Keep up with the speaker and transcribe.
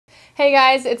Hey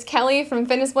guys, it's Kelly from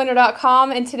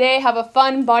fitnessblender.com, and today I have a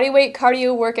fun bodyweight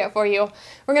cardio workout for you.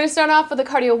 We're going to start off with a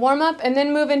cardio warm-up and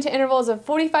then move into intervals of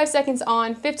 45 seconds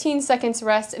on, 15 seconds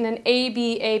rest in an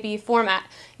A-B-A-B format.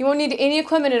 You won't need any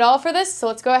equipment at all for this, so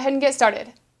let's go ahead and get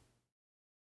started.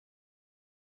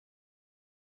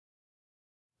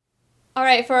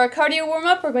 Alright, for our cardio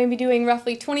warm-up, we're going to be doing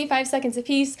roughly 25 seconds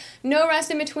apiece, no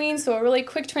rest in between, so a really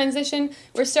quick transition.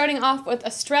 We're starting off with a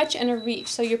stretch and a reach,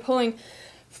 so you're pulling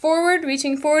forward,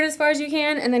 reaching forward as far as you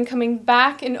can, and then coming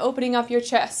back and opening up your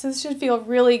chest. So this should feel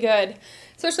really good,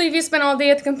 especially if you spend all day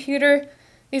at the computer.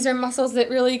 These are muscles that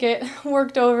really get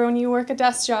worked over when you work a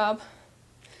desk job.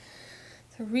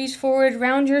 So reach forward,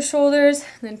 round your shoulders,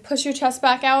 and then push your chest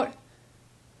back out.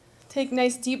 Take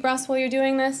nice deep breaths while you're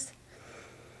doing this.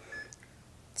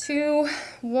 2,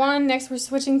 1, next we're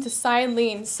switching to side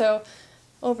leans. So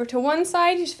over to one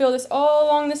side, you should feel this all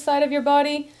along the side of your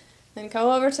body, then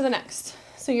go over to the next.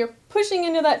 So you're pushing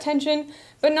into that tension,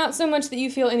 but not so much that you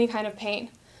feel any kind of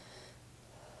pain.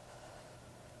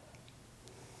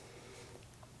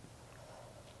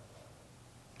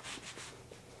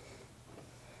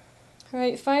 All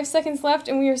right, 5 seconds left,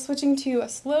 and we are switching to a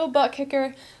slow butt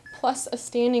kicker plus a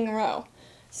standing row.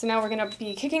 So now we're going to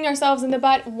be kicking ourselves in the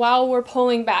butt while we're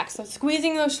pulling back. So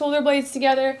squeezing those shoulder blades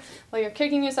together while you're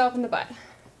kicking yourself in the butt.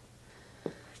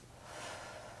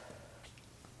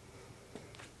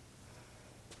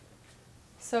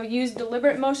 So use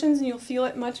deliberate motions and you'll feel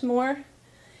it much more.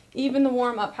 Even the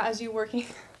warm-up has you working.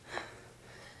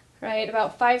 Right,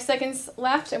 about 5 seconds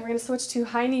left, and we're going to switch to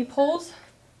high knee pulls.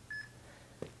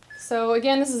 So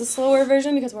again, this is a slower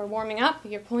version because we're warming up.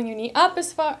 You're pulling your knee up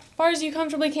as far as you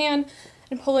comfortably can,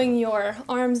 and pulling your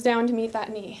arms down to meet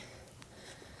that knee.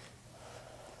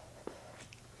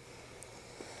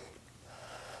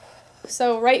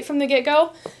 So right from the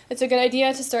get-go, it's a good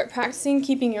idea to start practicing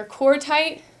keeping your core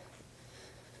tight.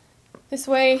 This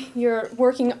way, you're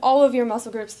working all of your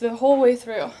muscle groups the whole way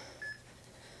through. All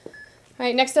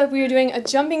right, next up, we are doing a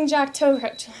jumping jack toe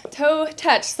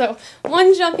touch. So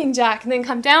one jumping jack, and then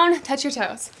come down, touch your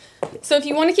toes. So if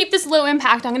you want to keep this low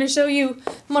impact, I'm going to show you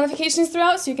modifications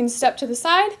throughout so you can step to the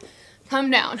side,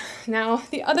 come down. Now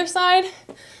the other side,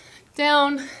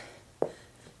 down,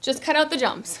 just cut out the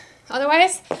jumps.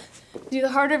 Otherwise, do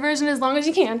the harder version as long as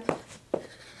you can.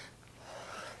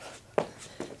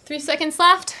 3 seconds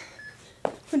left.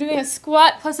 We're doing a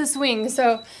squat plus a swing.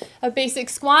 So a basic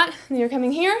squat, and then you're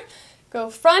coming here, go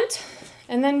front,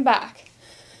 and then back.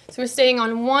 So we're staying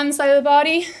on one side of the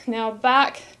body, now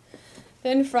back,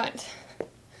 then front.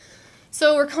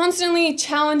 So we're constantly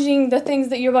challenging the things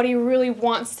that your body really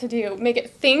wants to do. Make it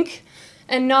think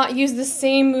and not use the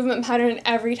same movement pattern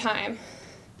every time.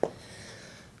 All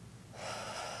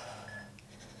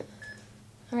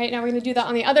right, now we're going to do that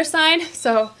on the other side.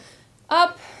 So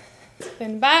up,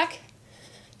 then back,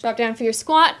 drop down for your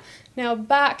squat, now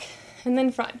back, and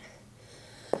then front.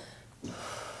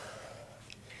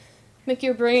 Make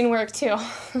your brain work too.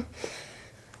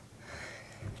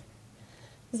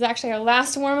 This is actually our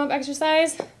last warm-up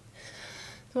exercise.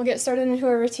 We'll get started into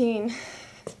our routine.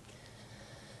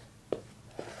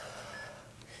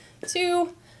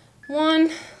 2,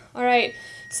 1, all right.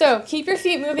 So keep your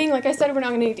feet moving. Like I said, we're not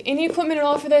going to need any equipment at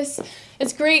all for this.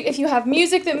 It's great if you have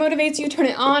music that motivates you, turn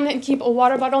it on and keep a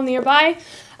water bottle nearby.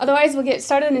 Otherwise, we'll get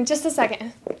started in just a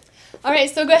second. All right,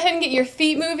 so go ahead and get your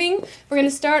feet moving. We're going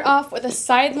to start off with a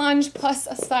side lunge plus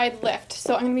a side lift.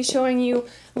 So I'm going to be showing you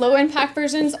low impact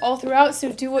versions all throughout,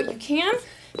 so do what you can.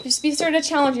 Just be sure to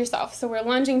challenge yourself. So we're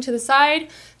lunging to the side,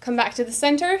 come back to the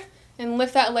center, and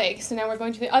lift that leg. So now we're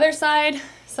going to the other side,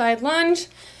 side lunge,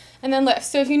 and then lift.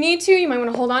 So if you need to, you might want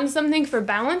to hold on to something for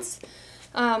balance.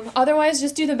 Otherwise,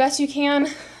 just do the best you can,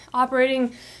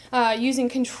 operating, using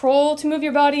control to move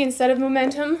your body instead of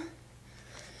momentum.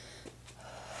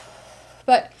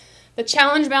 But the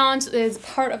challenge balance is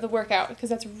part of the workout because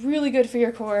that's really good for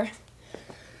your core.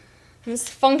 And it's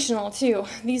functional too.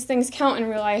 These things count in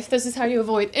real life. This is how you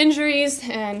avoid injuries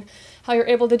and how you're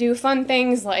able to do fun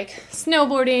things like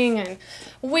snowboarding and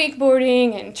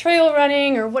wakeboarding and trail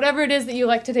running or whatever it is that you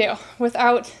like to do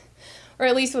without, or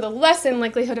at least with a lessened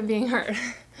likelihood of being hurt.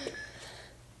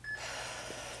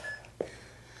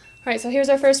 All right, so here's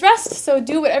our first rest. So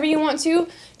do whatever you want to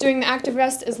during the active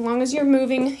rest as long as you're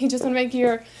moving. You just want to make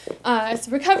your it's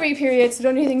a recovery period, so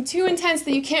don't do anything too intense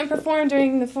that you can't perform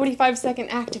during the 45-second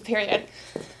active period.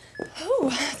 Oh,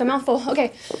 it's a mouthful.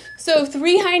 Okay, so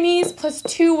 3 high knees plus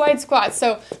 2 wide squats.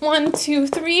 So 1, 2,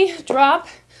 3, drop.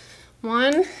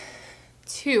 1,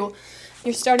 2.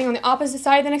 You're starting on the opposite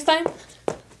side the next time.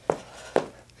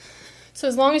 So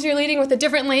as long as you're leading with a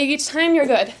different leg each time, you're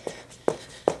good.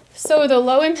 So the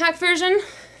low impact version,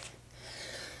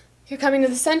 You're coming to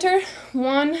the center.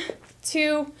 1,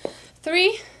 2,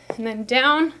 3, and then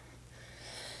down,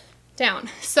 down.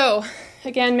 So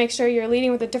again, make sure you're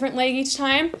leading with a different leg each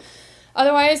time.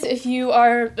 Otherwise, if you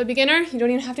are a beginner, you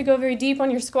don't even have to go very deep on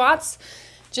your squats.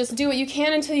 Just do what you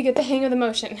can until you get the hang of the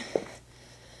motion.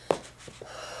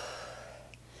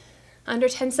 Under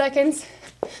 10 seconds.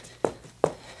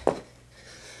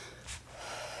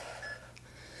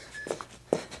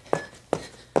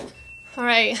 All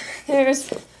right, there's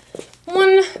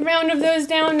one round of those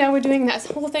down. Now we're doing that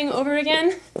whole thing over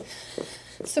again.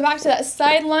 So back to that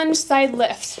side lunge, side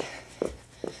lift.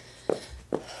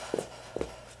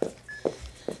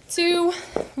 2,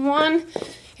 1,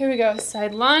 here we go.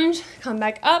 Side lunge, come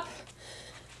back up.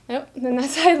 Nope, then that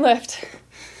side lift.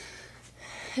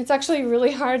 It's actually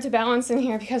really hard to balance in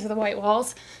here because of the white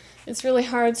walls. It's really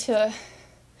hard to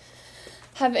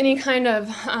have any kind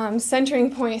of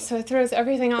centering point, so it throws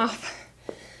everything off.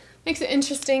 Makes it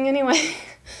interesting anyway.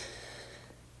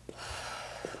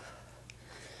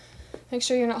 Make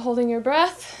sure you're not holding your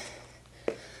breath.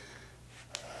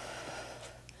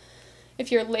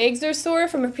 If your legs are sore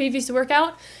from a previous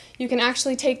workout, you can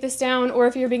actually take this down, or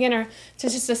if you're a beginner, to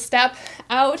just a step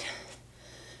out.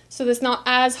 So that's not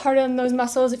as hard on those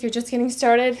muscles if you're just getting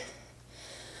started.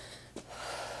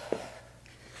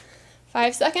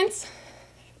 5 seconds.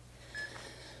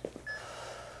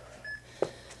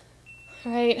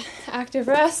 All right, active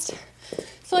rest.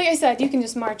 So like I said, you can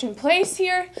just march in place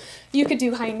here. You could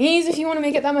do high knees if you want to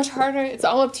make it that much harder. It's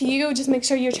all up to you. Just make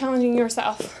sure you're challenging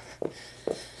yourself.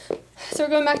 So we're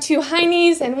going back to high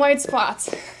knees and wide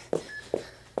squats.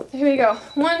 Here we go.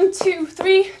 1, 2,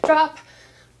 3, drop.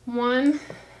 1,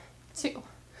 2.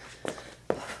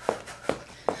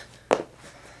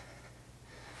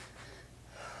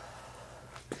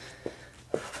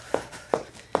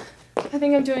 I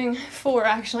think I'm doing 4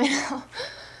 actually now.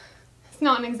 It's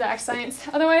not an exact science.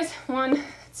 Otherwise, 1,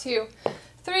 2,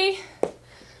 3,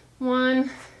 1,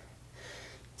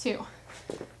 2.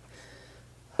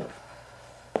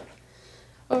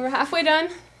 Over halfway done.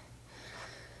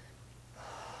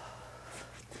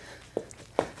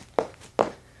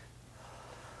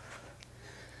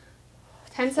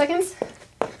 Ten seconds.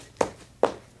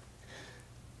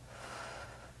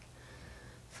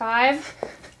 5.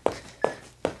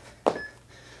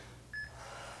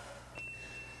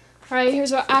 All right,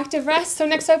 here's our active rest. So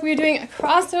next up, we're doing a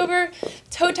crossover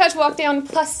toe touch walk down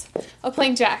plus a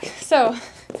plank jack. So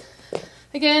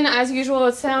again, as usual,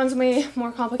 it sounds way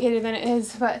more complicated than it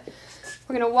is, but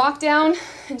we're gonna walk down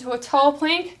into a tall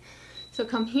plank. So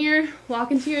come here, walk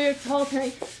into your tall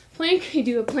plank, you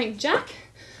do a plank jack.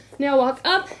 Now walk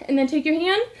up and then take your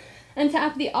hand and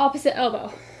tap the opposite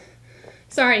elbow.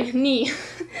 Sorry, knee.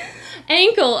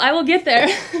 Ankle, I will get there.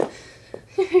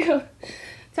 Here you go.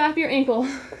 Tap your ankle.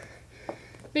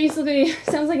 Basically,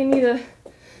 sounds like I need a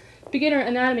beginner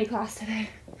anatomy class today.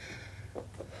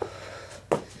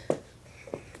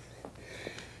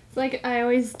 It's like I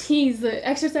always tease that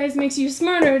exercise makes you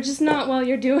smarter, just not while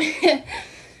you're doing it.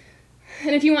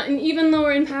 And if you want an even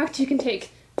lower impact, you can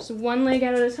take just one leg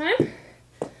at a time.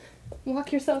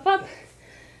 Walk yourself up,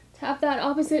 tap that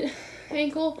opposite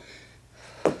ankle.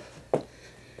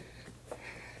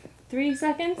 3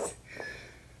 seconds.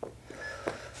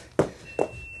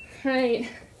 All right,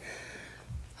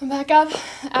 come back up,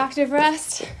 active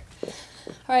rest.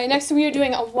 All right, next we are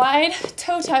doing a wide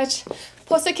toe touch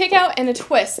plus a kick out and a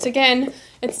twist. Again,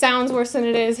 it sounds worse than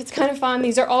it is. It's kind of fun.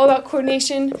 These are all about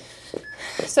coordination.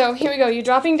 So here we go. You're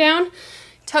dropping down,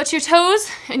 touch your toes,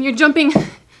 and you're jumping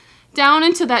down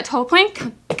into that tall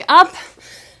plank, back up,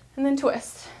 and then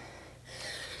twist.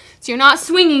 So you're not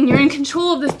swinging. You're in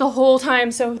control of this the whole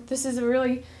time. So this is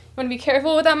really, you want to be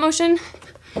careful with that motion.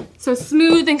 So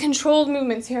smooth and controlled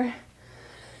movements here.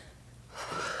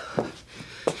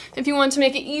 If you want to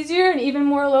make it easier and even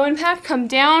more low impact, come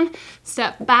down,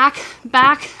 step back,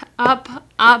 back, up,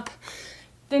 up,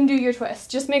 then do your twist.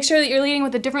 Just make sure that you're leading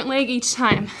with a different leg each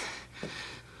time.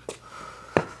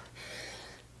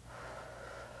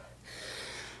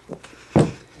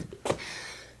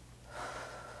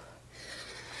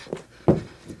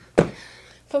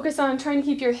 Focus on trying to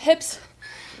keep your hips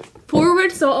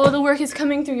forward so all the work is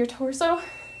coming through your torso. All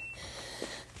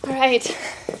right,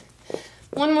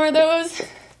 one more of those,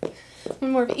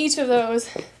 one more of each of those.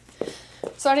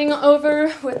 Starting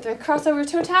over with the crossover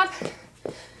toe tap.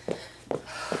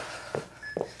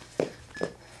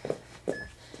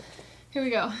 Here we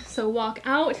go. So walk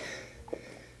out.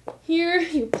 Here,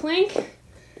 you plank,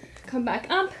 come back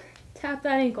up, tap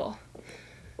that ankle.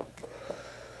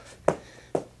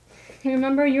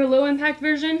 Remember your low impact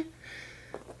version?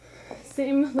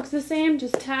 Same, looks the same,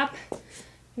 just tap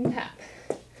and tap.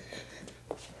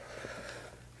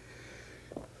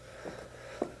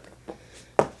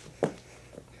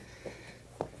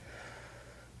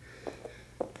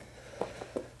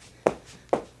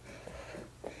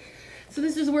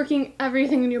 working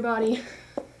everything in your body,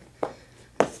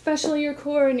 especially your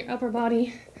core and your upper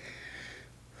body.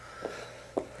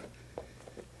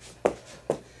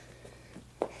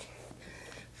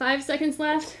 Five seconds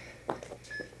left.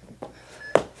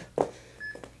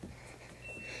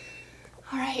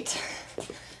 All right.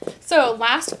 So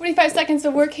last 45 seconds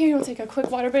of work here. We'll take a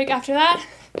quick water break after that.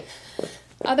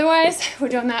 Otherwise, we're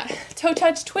doing that toe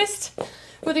touch twist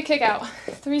with a kick out.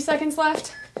 3 seconds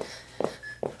left.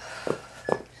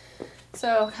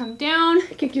 So come down,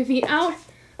 kick your feet out,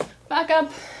 back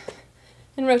up,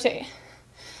 and rotate.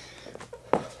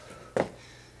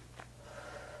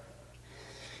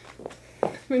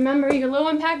 Remember your low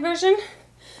impact version.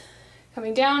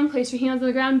 Coming down, place your hands on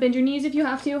the ground, bend your knees if you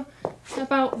have to.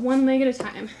 Step out one leg at a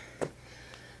time.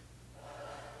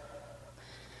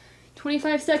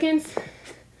 25 seconds.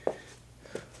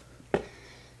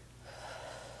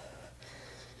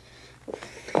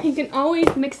 You can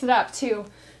always mix it up too.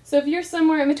 So if you're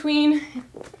somewhere in between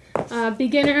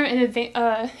beginner and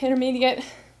intermediate,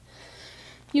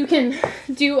 you can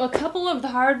do a couple of the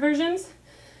hard versions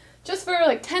just for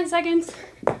like 10 seconds,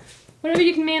 whatever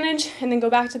you can manage, and then go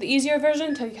back to the easier version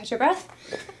until you catch your breath,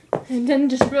 and then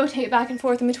just rotate back and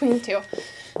forth in between the two.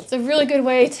 It's a really good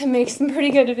way to make some pretty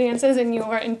good advances in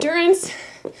your endurance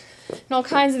and all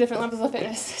kinds of different levels of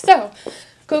fitness. So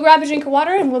go grab a drink of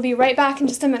water and we'll be right back in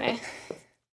just a minute.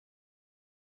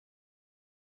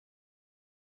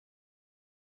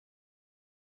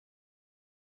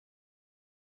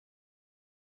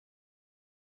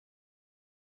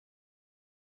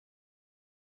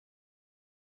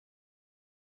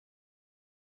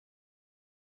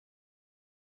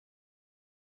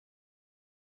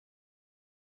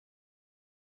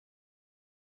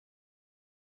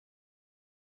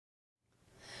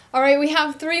 All right, we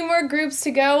have 3 more groups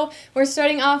to go. We're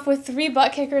starting off with 3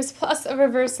 butt kickers plus a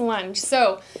reverse lunge.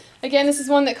 So again, this is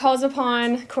one that calls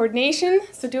upon coordination,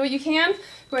 so do what you can.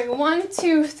 Going 1,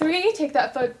 2, 3, take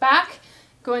that foot back,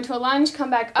 go into a lunge, come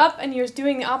back up, and you're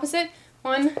doing the opposite.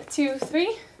 1, 2,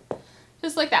 3,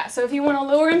 just like that. So if you want a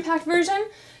lower impact version,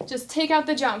 just take out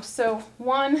the jumps. So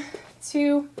 1,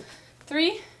 2,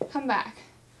 3, come back.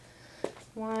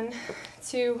 1,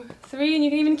 2, 3, and you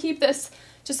can even keep this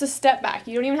just a step back.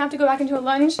 You don't even have to go back into a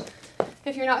lunge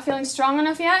if you're not feeling strong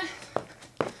enough yet.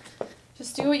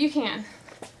 Just do what you can.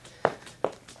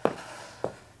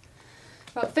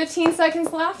 About 15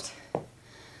 seconds left.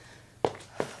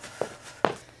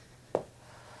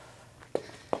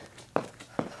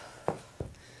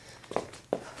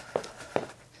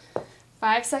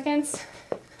 Five seconds.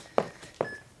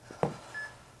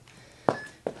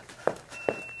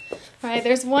 All right,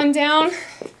 there's one down.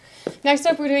 Next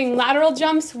up, we're doing lateral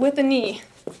jumps with the knee.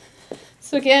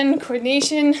 So again,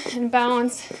 coordination and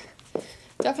balance.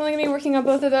 Definitely gonna be working on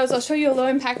both of those. I'll show you a low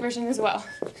impact version as well.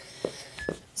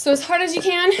 So as hard as you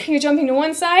can, you're jumping to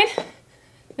one side,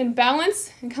 then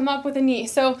balance and come up with a knee.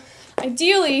 So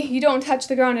ideally, you don't touch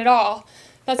the ground at all.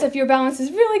 That's if your balance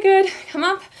is really good, come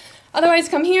up. Otherwise,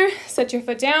 come here, set your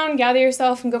foot down, gather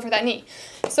yourself, and go for that knee.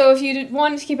 So if you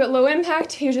want to keep it low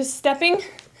impact, you're just stepping.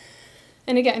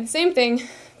 And again, same thing.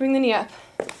 Bring the knee up.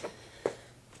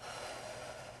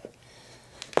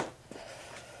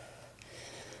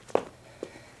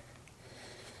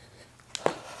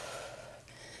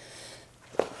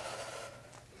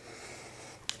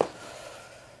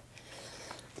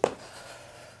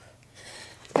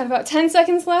 Got about 10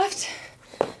 seconds left.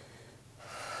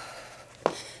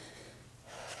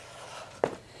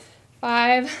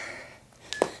 5.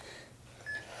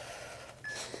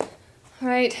 All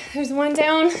right, there's one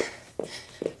down.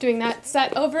 Doing that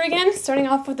set over again, starting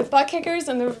off with the butt kickers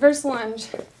and the reverse lunge.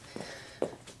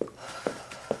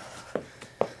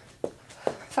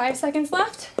 5 seconds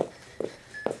left. All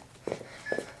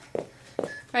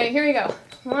right, here we go.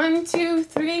 1, 2,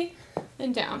 3,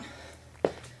 and down.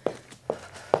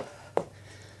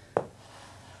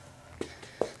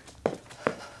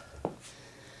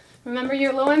 Remember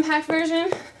your low impact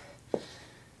version.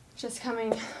 Just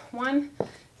coming 1,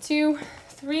 2,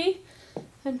 3,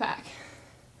 and back.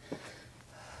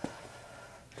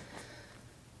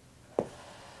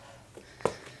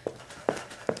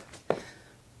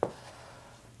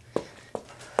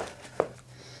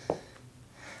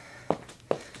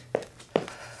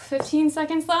 Fifteen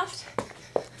seconds left.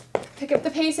 Pick up the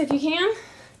pace if you can.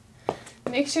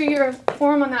 Make sure your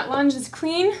form on that lunge is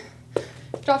clean.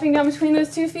 Dropping down between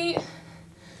those 2 feet.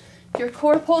 Your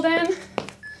core pulled in.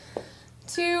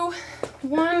 2,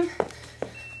 1. All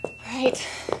right.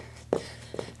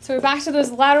 So we're back to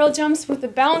those lateral jumps with the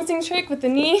balancing trick with the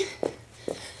knee.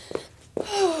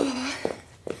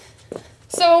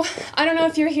 So I don't know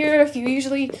if you're here, if you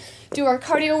usually do our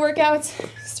cardio workouts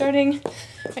starting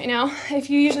right now. If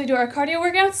you usually do our cardio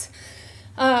workouts,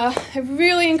 I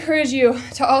really encourage you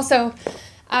to also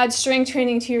add strength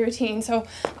training to your routine. So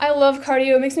I love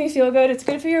cardio. It makes me feel good. It's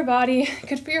good for your body,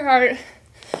 good for your heart.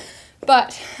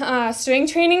 But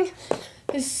strength training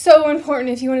is so important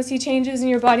if you want to see changes in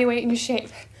your body weight and your shape.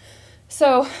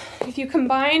 So if you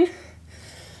combine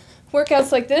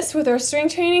workouts like this with our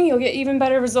strength training, you'll get even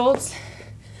better results.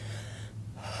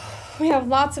 We have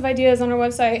lots of ideas on our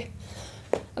website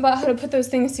about how to put those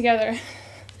things together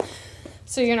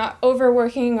so you're not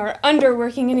overworking or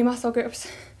underworking any muscle groups.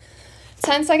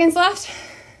 10 seconds left.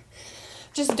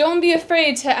 Just don't be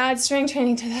afraid to add strength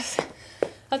training to this.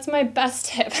 That's my best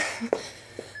tip.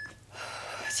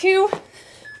 2,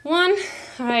 1.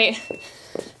 All right.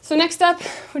 So next up,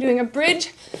 we're doing a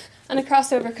bridge and a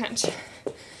crossover crunch.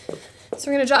 So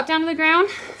we're going to drop down to the ground.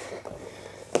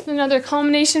 Another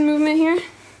combination movement here.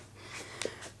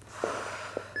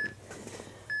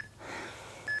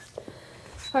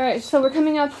 All right, so we're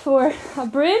coming up for a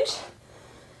bridge.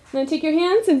 Then take your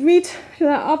hands and reach to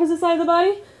that opposite side of the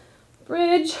body.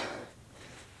 Bridge,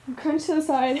 and crunch to the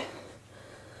side.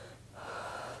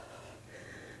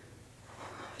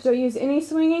 Don't use any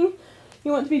swinging.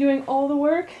 You want to be doing all the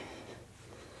work.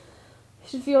 You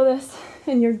should feel this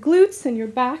in your glutes and your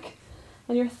back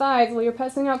and your thighs while you're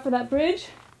pressing up for that bridge.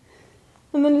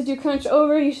 And then as you crunch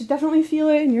over, you should definitely feel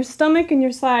it in your stomach and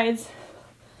your sides.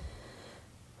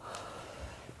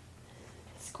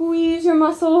 Squeeze your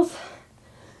muscles.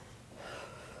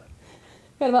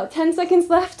 Got about 10 seconds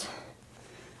left.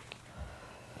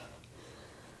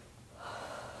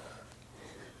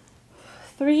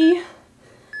 Three.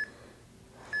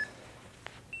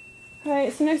 All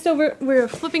right, so next over, we're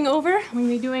flipping over. We're going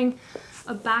to be doing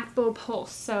a back bow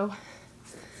pulse. So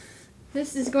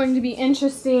this is going to be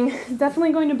interesting. It's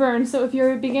definitely going to burn. So if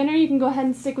you're a beginner, you can go ahead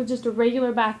and stick with just a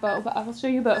regular back bow, but I will show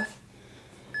you both.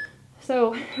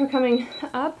 So we're coming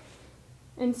up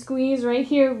and squeeze right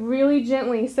here really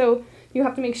gently. So you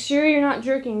have to make sure you're not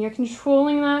jerking. You're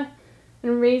controlling that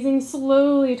and raising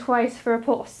slowly twice for a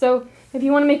pulse. So if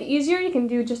you want to make it easier, you can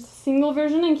do just a single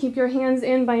version and keep your hands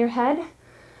in by your head. And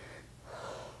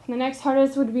the next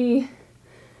hardest would be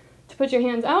to put your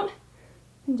hands out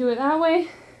and do it that way.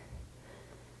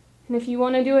 And if you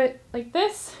want to do it like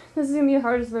this is going to be the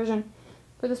hardest version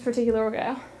for this particular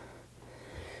workout.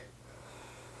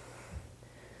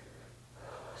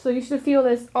 So you should feel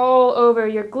this all over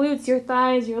your glutes, your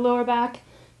thighs, your lower back,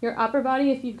 your upper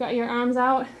body if you've got your arms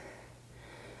out.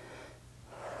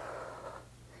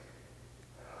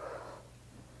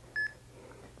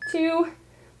 Two,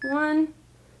 one.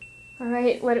 All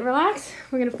right, let it relax.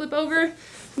 We're gonna flip over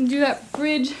and do that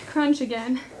bridge crunch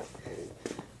again.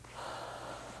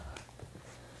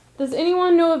 Does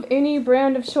anyone know of any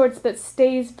brand of shorts that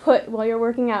stays put while you're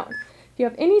working out? If you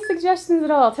have any suggestions at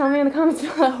all, tell me in the comments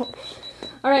below.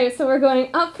 All right, so we're going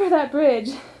up for that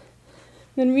bridge,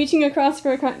 then reaching across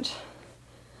for a crunch.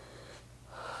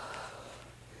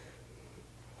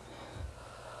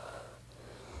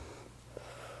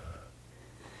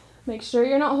 Make sure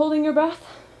you're not holding your breath.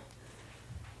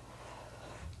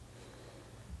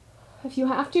 If you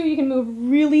have to, you can move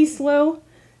really slow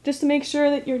just to make sure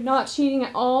that you're not cheating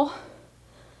at all,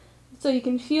 so you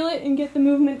can feel it and get the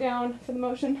movement down for the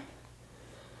motion.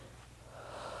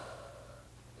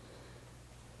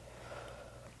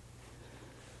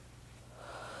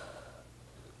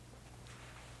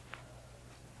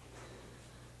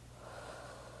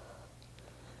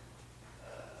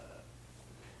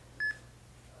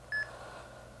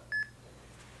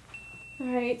 All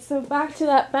right, so back to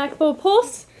that back bow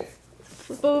pulse.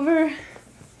 Flip over.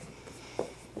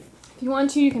 If you want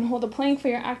to, you can hold a plank for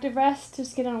your active rest.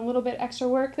 Just get on a little bit extra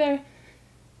work there.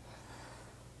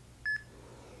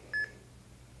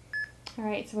 All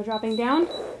right, so we're dropping down.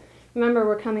 Remember,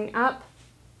 we're coming up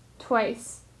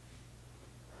twice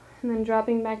and then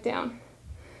dropping back down.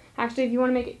 Actually, if you want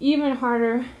to make it even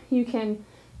harder, you can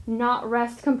not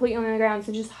rest completely on the ground.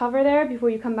 So just hover there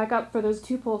before you come back up for those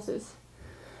two pulses.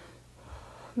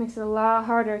 Makes it a lot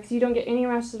harder because you don't get any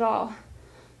rest at all.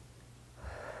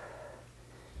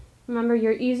 Remember,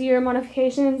 your easier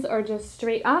modifications are just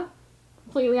straight up,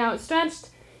 completely outstretched.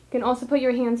 You can also put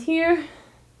your hands here.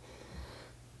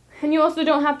 And you also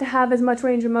don't have to have as much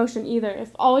range of motion either.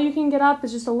 If all you can get up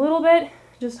is just a little bit,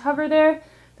 just hover there,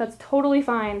 that's totally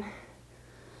fine.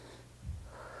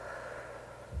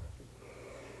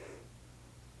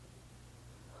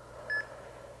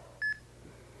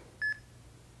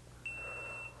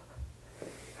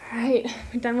 All right,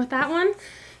 we're done with that one.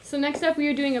 So next up we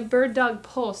are doing a bird dog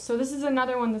pulse. So this is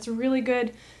another one that's really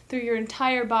good through your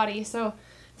entire body. So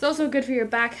It's also good for your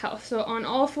back health. So on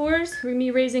all fours, we're going to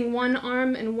be raising one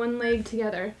arm and one leg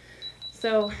together.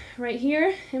 So right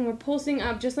here, and we're pulsing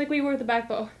up just like we were with the back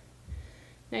bow.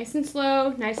 Nice and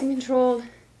slow, nice and controlled.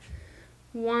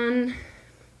 1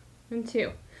 and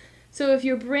 2. So if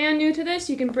you're brand new to this,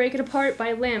 you can break it apart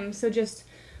by limb. So just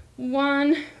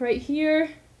 1 right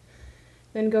here,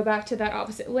 then go back to that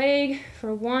opposite leg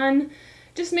for 1.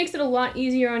 Just makes it a lot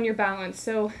easier on your balance.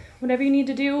 So whatever you need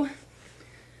to do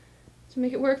to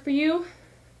make it work for you,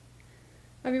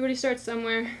 everybody starts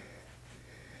somewhere.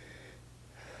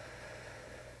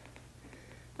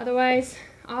 Otherwise,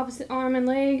 opposite arm and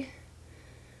leg.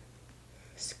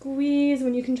 Squeeze.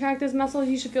 When you contract those muscles,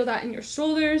 you should feel that in your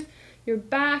shoulders, your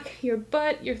back, your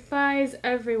butt, your thighs,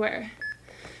 everywhere.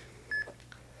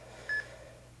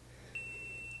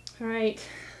 All right.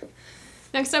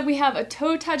 Next up, we have a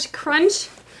toe touch crunch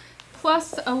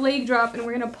plus a leg drop, and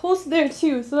we're going to pulse there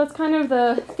too. So that's kind of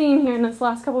the theme here in this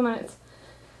last couple minutes.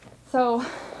 So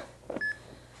you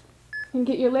can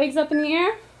get your legs up in the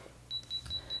air.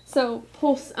 So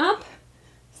pulse up,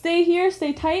 stay here,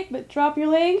 stay tight, but drop your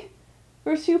leg.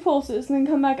 First 2 pulses, and then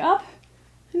come back up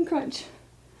and crunch.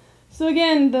 So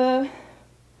again, the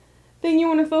thing you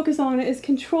want to focus on is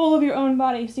control of your own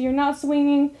body. So you're not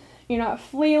swinging, you're not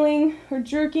flailing or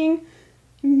jerking.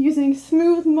 You're using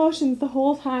smooth motions the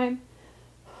whole time.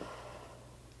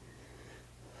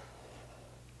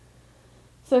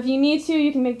 So if you need to,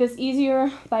 you can make this easier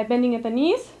by bending at the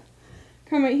knees.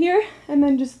 Come right here, and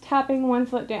then just tapping one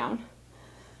foot down.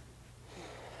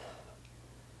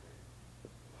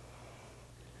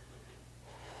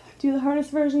 Do the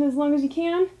hardest version as long as you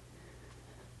can.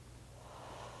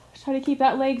 Try to keep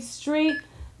that leg straight.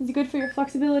 It's good for your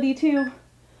flexibility too.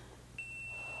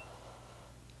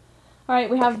 All right,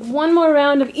 we have one more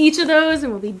round of each of those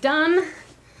and we'll be done.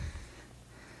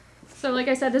 So like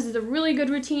I said, this is a really good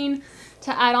routine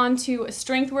to add on to a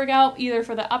strength workout, either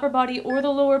for the upper body or the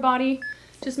lower body.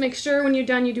 Just make sure when you're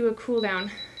done, you do a cool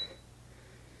down.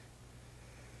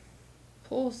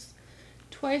 Pulse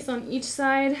twice on each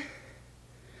side.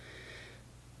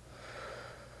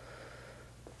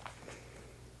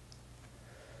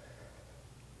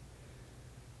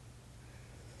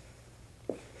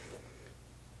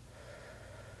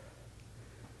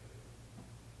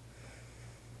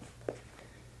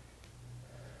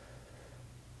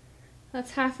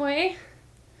 That's halfway.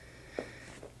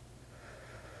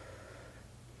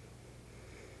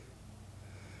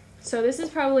 So this is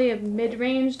probably a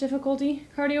mid-range difficulty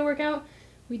cardio workout.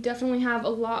 We definitely have a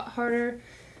lot harder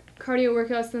cardio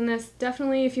workouts than this.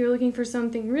 Definitely if you're looking for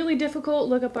something really difficult,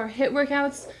 look up our HIIT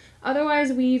workouts.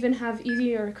 Otherwise, we even have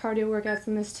easier cardio workouts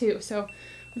than this too. So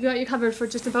we've got you covered for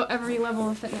just about every level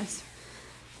of fitness.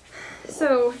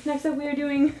 So next up we are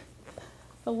doing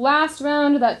the last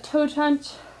round of that toe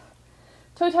touch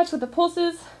with the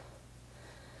pulses.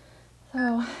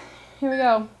 So here we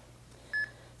go.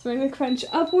 So we're going to crunch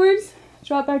upwards,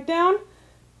 drop back down,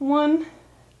 1,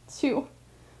 2.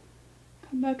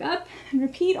 Come back up and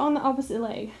repeat on the opposite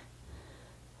leg.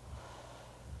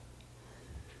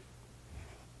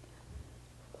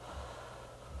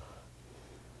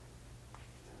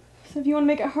 So if you want to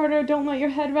make it harder, don't let your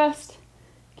head rest.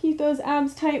 Keep those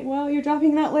abs tight while you're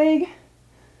dropping that leg.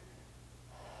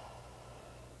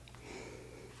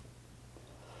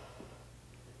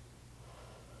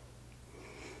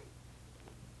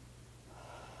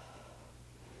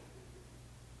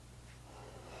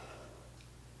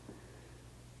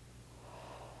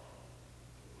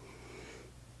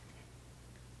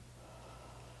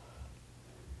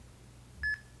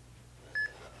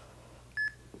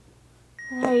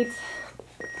 Right.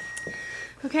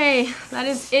 Okay, that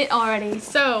is it already.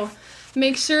 So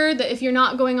make sure that if you're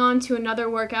not going on to another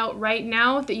workout right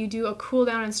now, that you do a cool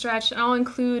down and stretch. And I'll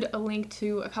include a link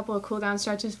to a couple of cool down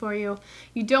stretches for you.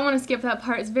 You don't want to skip that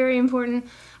part. It's very important.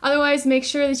 Otherwise, make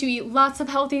sure that you eat lots of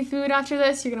healthy food after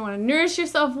this. You're going to want to nourish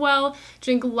yourself well,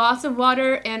 drink lots of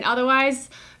water, and otherwise,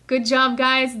 good job,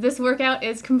 guys. This workout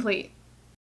is complete.